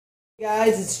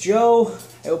Guys, it's Joe.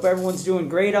 I hope everyone's doing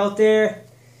great out there.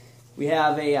 We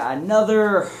have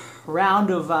another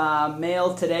round of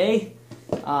mail today.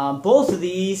 Both of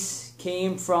these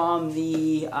came from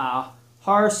the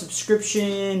horror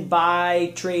subscription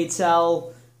buy, trade,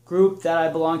 sell group that I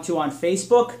belong to on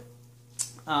Facebook.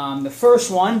 The first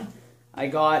one I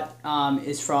got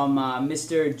is from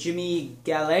Mr. Jimmy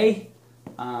Galle.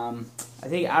 I don't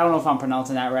know if I'm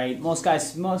pronouncing that right. Most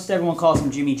everyone calls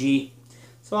him Jimmy G.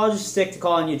 So I'll just stick to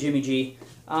calling you Jimmy G.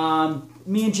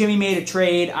 Me and Jimmy made a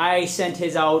trade. I sent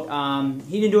his out.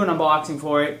 He didn't do an unboxing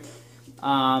for it.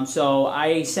 So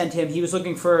I sent him, he was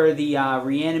looking for the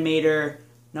Reanimator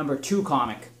 #2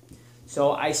 comic.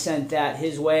 So I sent that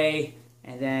his way.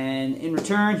 And then in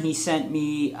return, he sent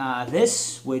me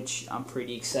this, which I'm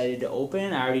pretty excited to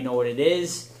open. I already know what it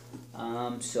is.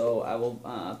 So I will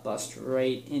bust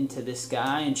right into this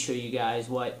guy and show you guys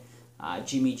what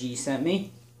Jimmy G sent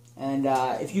me. And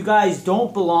if you guys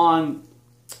don't belong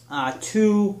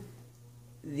to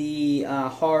the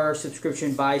horror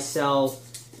subscription buy sell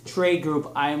trade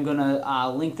group, I am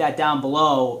gonna link that down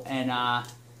below, and all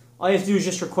you have to do is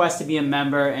just request to be a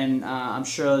member, and I'm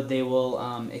sure they will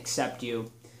accept you.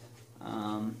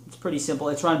 It's pretty simple.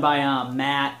 It's run by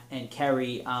Matt and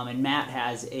Kerry, and Matt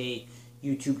has a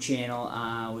YouTube channel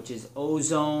which is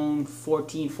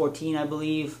Ozone1414, I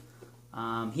believe.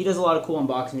 He does a lot of cool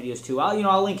unboxing videos too.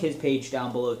 I'll link his page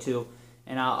down below too,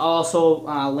 and I'll also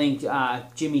link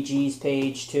Jimmy G's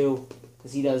page too,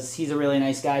 because he's a really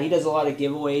nice guy. He does a lot of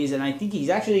giveaways, and I think he's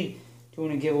actually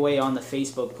doing a giveaway on the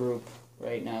Facebook group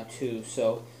right now too.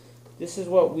 So this is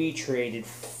what we traded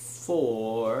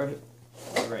for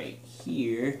right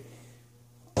here,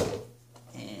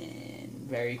 and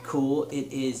very cool. It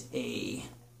is a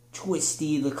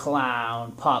Twisty the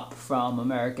Clown pup from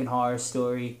American Horror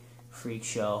Story Freak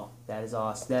Show. That is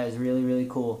awesome. That is really, really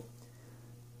cool.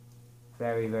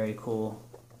 Very, very cool.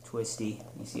 Twisty.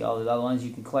 You see all the other ones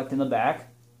you can collect in the back.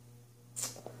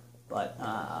 But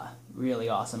really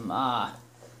awesome.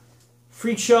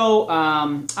 Freak Show.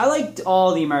 I liked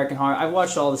all the American Horror. I've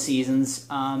watched all the seasons.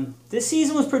 This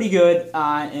season was pretty good,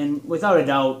 and without a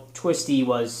doubt, Twisty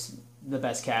was the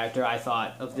best character, I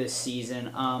thought, of this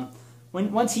season.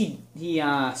 Once he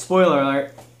spoiler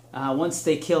alert. Once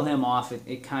they kill him off,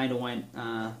 it kind of went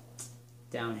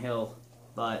downhill,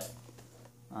 but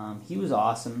he was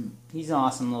awesome. He's an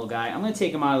awesome little guy. I'm going to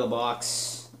take him out of the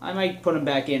box. I might put him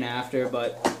back in after,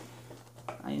 but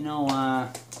I know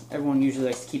everyone usually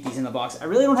likes to keep these in the box. I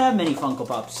really don't have many Funko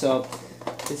Pops, so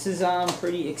this is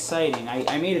pretty exciting. I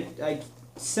think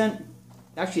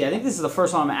this is the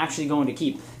first one I'm actually going to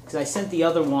keep, because I sent the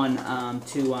other one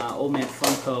to Old Man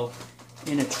Funko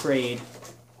in a trade.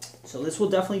 So this will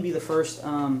definitely be the first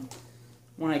one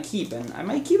I keep, and I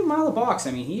might keep him out of the box.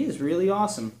 I mean, he is really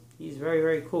awesome. He's very,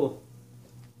 very cool.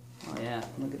 Oh yeah,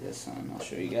 look at this one. I'll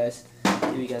show you guys.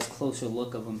 Give you guys a closer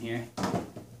look of him here.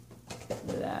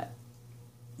 Look at that.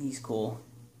 He's cool.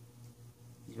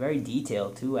 He's very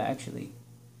detailed too, actually.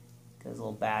 Got his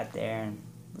little bat there, and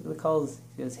look at the colors.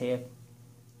 He got his hair,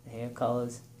 the hair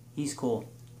colors. He's cool.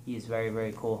 He is very,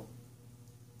 very cool.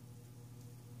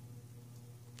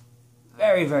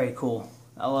 Very, very cool.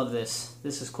 I love this.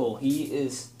 This is cool. He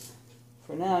is,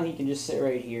 for now, he can just sit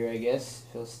right here, I guess,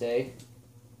 if he'll stay.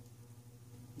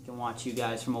 He can watch you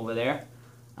guys from over there.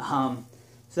 So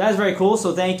that's very cool.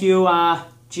 So thank you,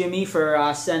 Jimmy,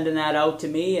 for sending that out to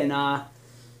me and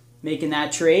making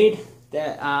that trade.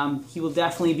 That he will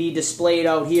definitely be displayed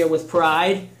out here with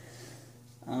pride.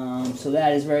 So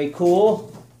that is very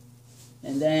cool.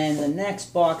 And then the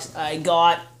next box I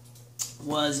got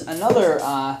was another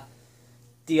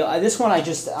deal. This one I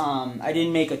just I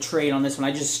didn't make a trade on this one.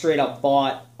 I just straight up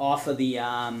bought off of the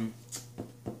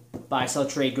buy sell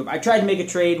trade group. I tried to make a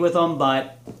trade with them,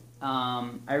 but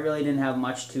I really didn't have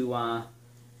much to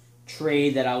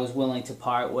trade that I was willing to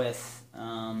part with.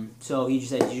 So he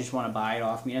just said, "Do you just want to buy it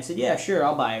off me?" And I said, "Yeah, sure,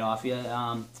 I'll buy it off you."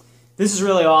 This is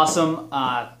really awesome.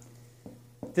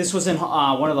 This was in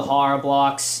one of the horror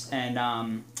blocks, and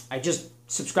I just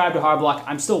subscribed to Horror Block.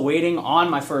 I'm still waiting on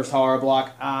my first Horror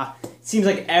Block. It seems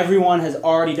like everyone has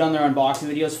already done their unboxing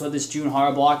videos for this June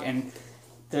Horror Block, and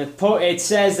it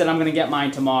says that I'm going to get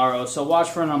mine tomorrow. So watch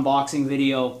for an unboxing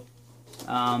video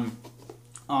on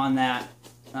that.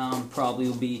 Probably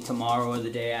will be tomorrow or the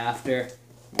day after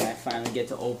when I finally get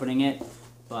to opening it.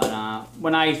 But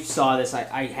when I saw this,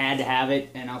 I had to have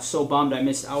it, and I was so bummed I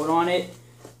missed out on it.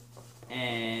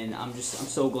 And I'm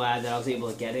so glad that I was able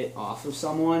to get it off of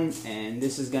someone. And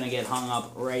this is gonna get hung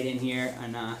up right in here.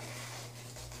 And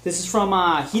this is from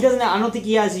I don't think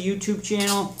he has a YouTube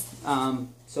channel.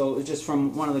 So it was just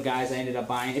from one of the guys I ended up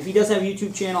buying. If he does have a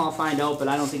YouTube channel, I'll find out, but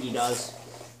I don't think he does.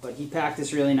 But he packed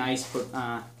this really nice.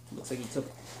 Looks like he took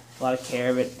a lot of care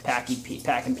of it, packing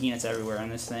peanuts everywhere on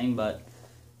this thing. But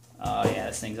oh yeah,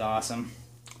 this thing's awesome.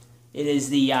 It is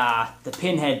the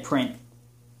pinhead print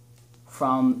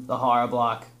from the horror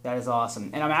block. That is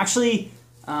awesome. And I'm actually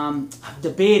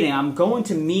debating. I'm going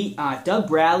to meet Doug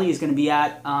Bradley is going to be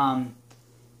at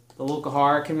the local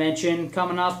horror convention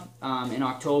coming up in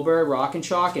October, Rock and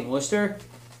Chalk in Worcester.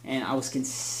 And I was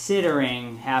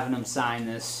considering having him sign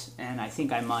this, and I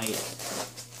think I might.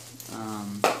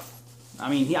 I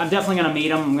mean, I'm definitely going to meet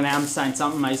him. I'm going to have him sign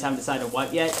something. I just haven't decided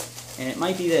what yet, and it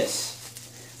might be this.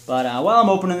 But while I'm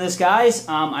opening this, guys,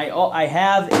 I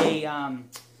have a.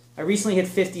 I recently hit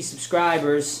 50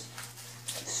 subscribers,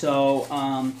 so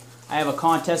I have a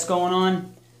contest going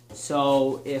on.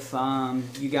 So if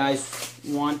you guys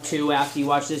want to, after you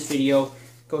watch this video,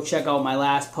 go check out my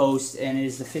last post, and it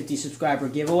is the 50 subscriber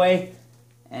giveaway.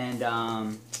 And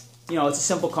you know, it's a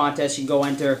simple contest. You can go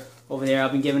enter over there. I'll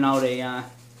be giving out a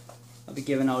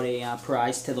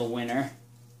prize to the winner,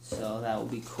 so that will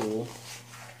be cool.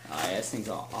 Oh yeah, this thing's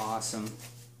all awesome.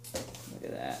 Look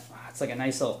at that. Wow, it's like a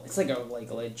nice little. It's like a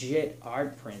legit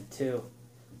art print too.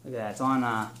 Look at that. It's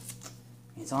on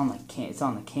it's on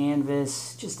the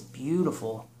canvas. Just a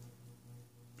beautiful,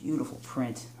 beautiful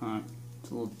print.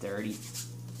 It's a little dirty. Let's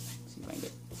see if I can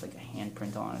get like a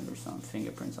handprint on it or something,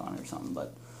 fingerprints on it or something.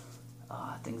 But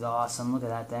that thing's awesome. Look at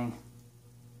that thing.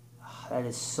 That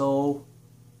is so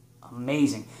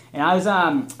amazing. And I was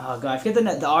oh god, I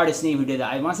forget the artist's name who did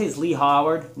that. I want to say it's Lee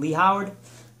Howard. Lee Howard,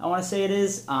 I want to say it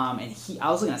is. And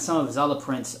I was looking at some of his other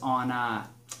prints on.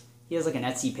 He has like an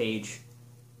Etsy page,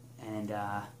 and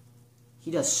he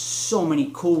does so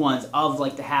many cool ones of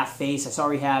like the half face. I saw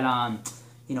he had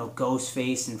you know,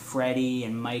 Ghostface and Freddy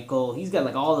and Michael. He's got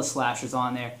like all the slashers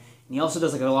on there, and he also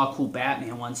does like a lot of cool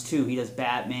Batman ones too. He does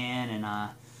Batman and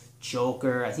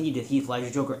Joker. I think he did Heath Ledger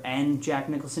Joker and Jack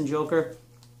Nicholson Joker.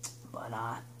 But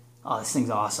oh, this thing's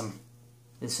awesome.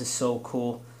 This is so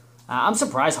cool. I'm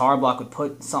surprised Horror Block would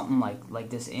put something like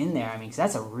this in there. I mean, 'cause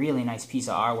that's a really nice piece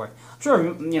of artwork. I'm sure,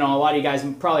 you know, a lot of you guys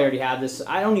probably already have this.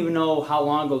 I don't even know how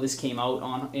long ago this came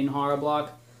out in Horror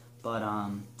Block, but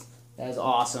that is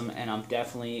awesome, and I'm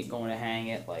definitely going to hang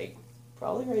it like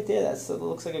probably right there. That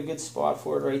looks like a good spot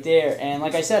for it right there. And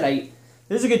like I said,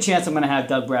 there's a good chance I'm going to have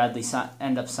Doug Bradley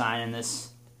end up signing this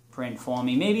print for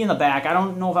me. Maybe in the back. I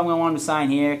don't know if I'm going to want him to sign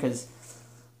here because,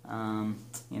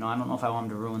 you know, I don't know if I want him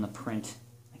to ruin the print.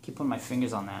 I keep putting my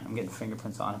fingers on that. I'm getting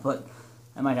fingerprints on it, but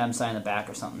I might have him sign the back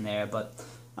or something there. But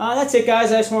that's it,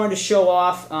 guys. I just wanted to show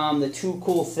off the two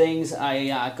cool things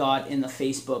I got in the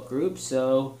Facebook group.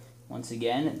 So once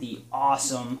again, the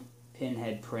awesome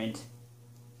pinhead print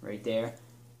right there,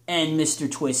 and Mr.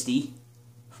 Twisty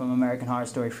from American Horror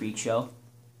Story Freak Show.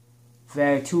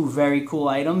 Two very cool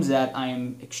items that I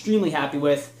am extremely happy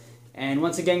with. And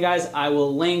once again, guys, I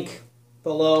will link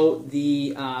below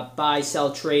the Buy,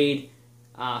 Sell, Trade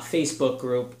Facebook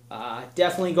group.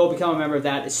 Definitely go become a member of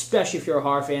that, especially if you're a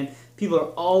horror fan. People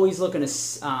are always looking to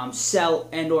sell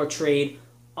and or trade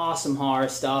awesome horror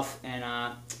stuff. And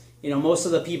you know, most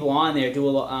of the people on there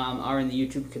are in the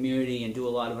YouTube community and do a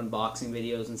lot of unboxing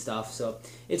videos and stuff. So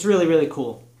it's really, really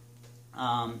cool.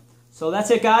 So that's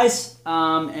it, guys.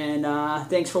 And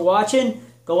thanks for watching.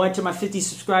 Go enter my 50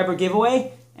 subscriber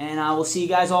giveaway, and we'll see you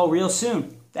guys all real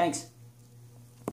soon. Thanks.